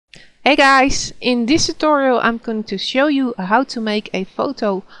Hey guys, in this tutorial I'm going to show you how to make a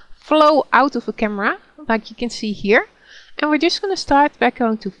photo flow out of a camera, like you can see here. And we're just going to start by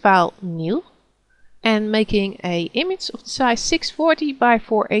going to File, New, and making an image of the size 640 by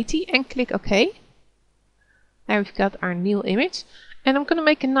 480 and click OK. There we've got our new image. And I'm going to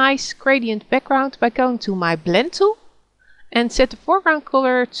make a nice gradient background by going to my Blend tool and set the foreground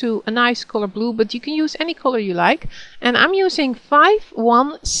color to a nice color blue, but you can use any color you like. And I'm using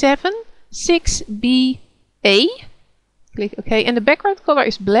 5176BA. Click OK, and the background color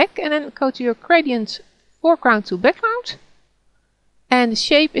is black, and then go to your gradient foreground to background. And the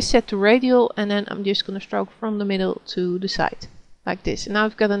shape is set to radial, and then I'm just going to stroke from the middle to the side, like this. And now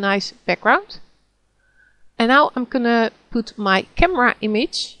I've got a nice background. And now I'm going to put my camera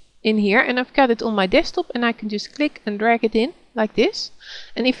image in here, and I've got it on my desktop, and I can just click and drag it in like this.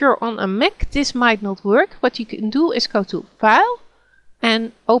 And if you're on a Mac, this might not work. What you can do is go to File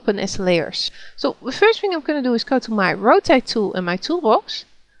and Open as Layers. So the first thing I'm going to do is go to my Rotate tool in my toolbox.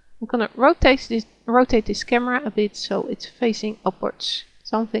 I'm going to rotate this camera a bit so it's facing upwards,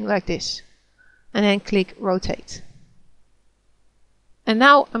 something like this, and then click Rotate. And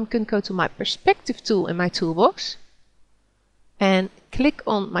now I'm going to go to my Perspective tool in my toolbox and click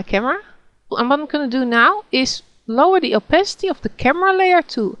on my camera. And what I'm going to do now is lower the opacity of the camera layer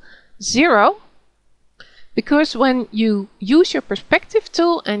to 0, because when you use your Perspective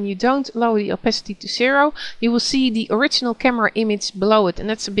tool and you don't lower the opacity to 0, you will see the original camera image below it, and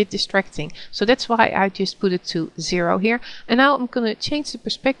that's a bit distracting. So that's why I just put it to 0 here. And now I'm going to change the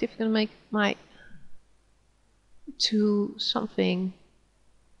perspective. I'm going to make my to something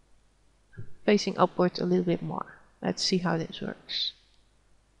facing upward a little bit more. Let's see how this works.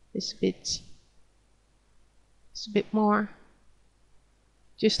 It's a bit more,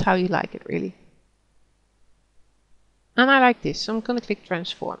 just how you like it really. And I like this, so I'm going to click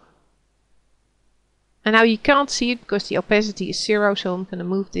Transform. And now you can't see it because the opacity is 0, so I'm going to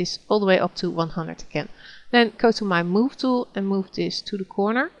move this all the way up to 100 again. Then go to my Move tool and move this to the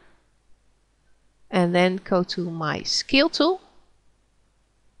corner. And then go to my Scale tool.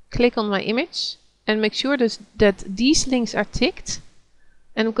 Click on my image and make sure that these links are ticked.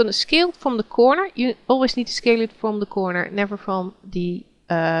 And I'm going to scale from the corner. You always need to scale it from the corner, never from the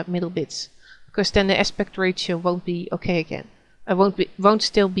middle bits, because then the aspect ratio won't be okay again. Won't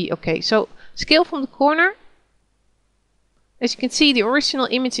still be okay. So scale from the corner. As you can see, the original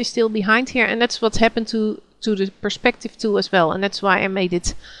image is still behind here, and that's what happened to the Perspective tool as well. And that's why I made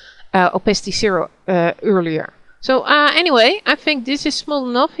it opacity 0 earlier. So anyway, I think this is small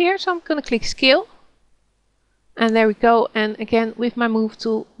enough here, so I'm going to click Scale. And there we go. And again, with my Move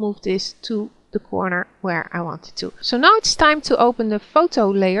tool, move this to the corner where I want it to. So now it's time to open the photo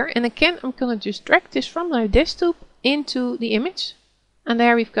layer. And again, I'm going to just drag this from my desktop into the image. And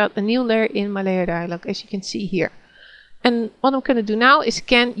there we've got a new layer in my layer dialog, as you can see here. And what I'm going to do now is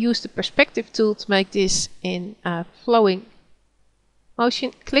again use the Perspective tool to make this in flowing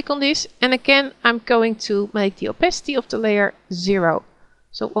motion. Click on this, and again I'm going to make the opacity of the layer 0,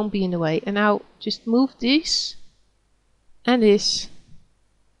 so it won't be in the way. And now just move this and this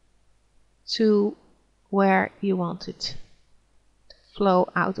to where you want it to flow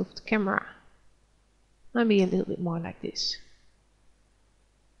out of the camera. Maybe a little bit more like this.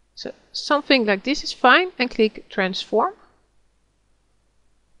 So something like this is fine, and click Transform.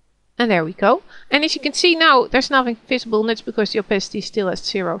 And there we go. And as you can see now, there's nothing visible, and that's because the opacity is still at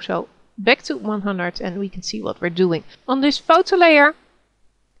 0. So back to 100, and we can see what we're doing. On this photo layer,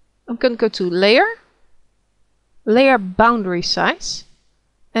 I'm going to go to Layer, Layer Boundary Size,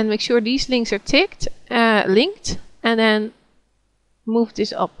 and make sure these links are linked, and then move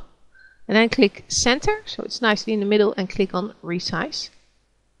this up. And then click Center, so it's nicely in the middle, and click on Resize.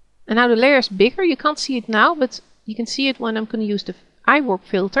 And now the layer is bigger. You can't see it now, but you can see it when I'm going to use the Iwarp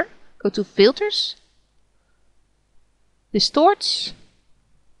filter. Go to Filters, Distorts,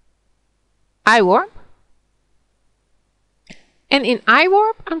 Iwarp. And in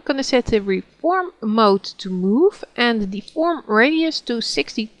Iwarp, I'm going to set the Reform mode to move and the Deform radius to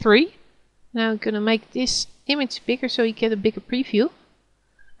 63. Now I'm going to make this image bigger so you get a bigger preview.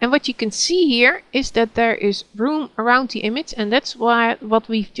 And what you can see here is that there is room around the image, and that's what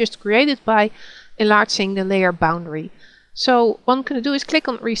we've just created by enlarging the layer boundary. So what I'm going to do is click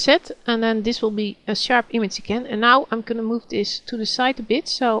on Reset, and then this will be a sharp image again. And now I'm going to move this to the side a bit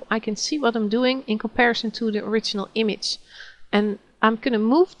so I can see what I'm doing in comparison to the original image. And I'm going to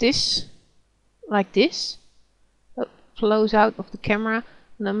move this like this. It flows out of the camera.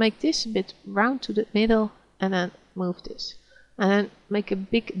 And then make this a bit round to the middle, and then move this. And then make a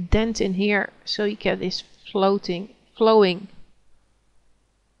big dent in here so you get this flowing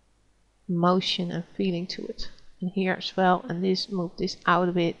motion and feeling to it. And here as well, and this, move this out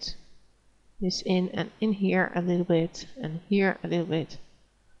a bit, this in and in here a little bit, and here a little bit.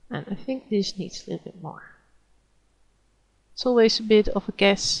 And I think this needs a little bit more. It's always a bit of a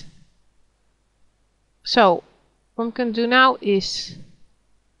guess. So what I'm going to do now is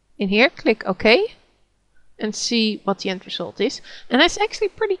in here click OK and see what the end result is. And that's actually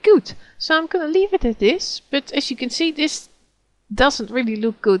pretty good. So I'm going to leave it at this, but as you can see, this doesn't really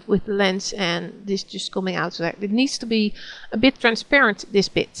look good with the lens and this just coming out there. It needs to be a bit transparent, this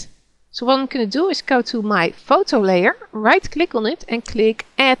bit. So what I'm going to do is go to my photo layer, right click on it and click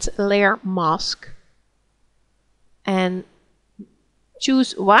Add Layer Mask. And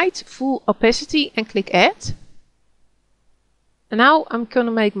choose White Full Opacity and click Add. And now I'm going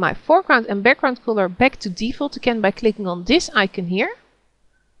to make my foreground and background color back to default again by clicking on this icon here.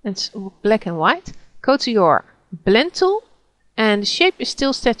 It's black and white. Go to your blend tool and the shape is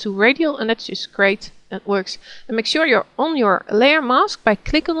still set to radial, and that's just great. It works. And make sure you're on your layer mask by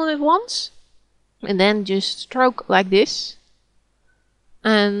clicking on it once and then just stroke like this.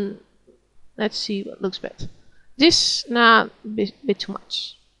 And let's see what looks better. This now a bit too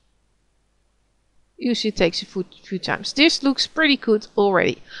much. Usually it takes a few times. This looks pretty good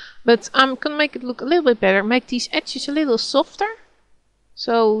already, but I'm gonna make it look a little bit better. Make these edges a little softer,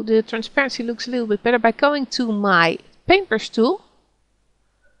 so the transparency looks a little bit better by going to my paintbrush tool.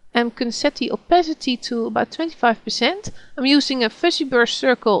 I'm gonna set the opacity to about 25%. I'm using a fuzzy brush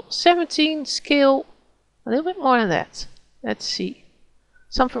circle 17 scale, a little bit more than that. Let's see,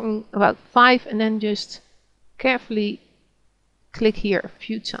 something about 5, and then just carefully click here a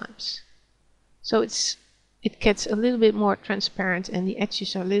few times. So it gets a little bit more transparent and the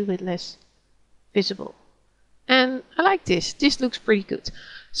edges are a little bit less visible. And I like this. This looks pretty good.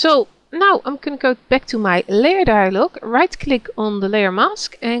 So now I'm going to go back to my layer dialog, right click on the layer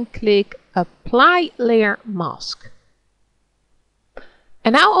mask and click Apply Layer Mask.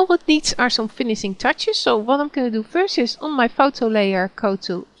 And now all it needs are some finishing touches. So what I'm going to do first is on my photo layer, go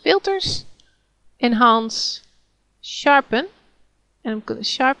to Filters, Enhance, Sharpen. And I'm going to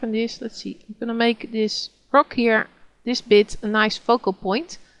sharpen this. Let's see, I'm going to make this rock here, this bit, a nice focal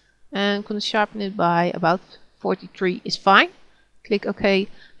point. And I'm going to sharpen it by about 43 is fine. Click OK.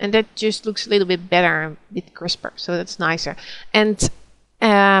 And that just looks a little bit better, a bit crisper. So that's nicer. And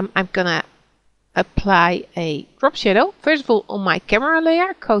I'm going to apply a drop shadow. First of all, on my camera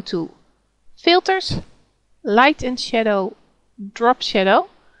layer, go to Filters, Light and Shadow, Drop Shadow.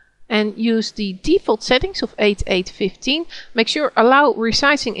 And use the default settings of 8:8:15. Make sure Allow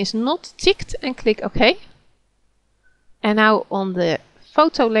Resizing is not ticked and click OK. And now on the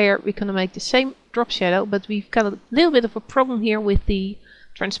photo layer we're going to make the same drop shadow, but we've got a little bit of a problem here with the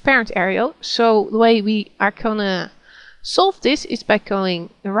transparent area. So the way we are going to solve this is by going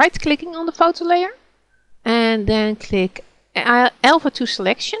right clicking on the photo layer and then click Alpha to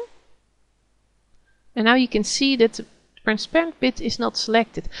Selection. And now you can see that the transparent bit is not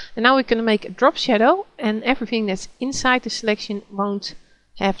selected. And now we're going to make a drop shadow, and everything that's inside the selection won't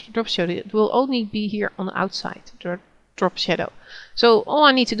have the drop shadow. It will only be here on the outside, the drop shadow. So all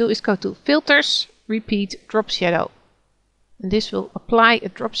I need to do is go to Filters, Repeat, Drop Shadow. And this will apply a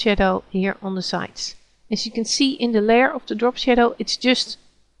drop shadow here on the sides. As you can see in the layer of the drop shadow, it's just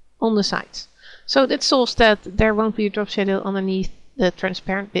on the sides. So that solves that there won't be a drop shadow underneath the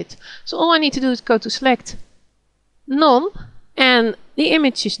transparent bit. So all I need to do is go to Select, None, and the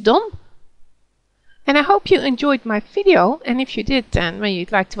image is done. And I hope you enjoyed my video, and if you did, then maybe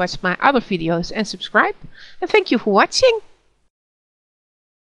you'd like to watch my other videos and subscribe. And thank you for watching.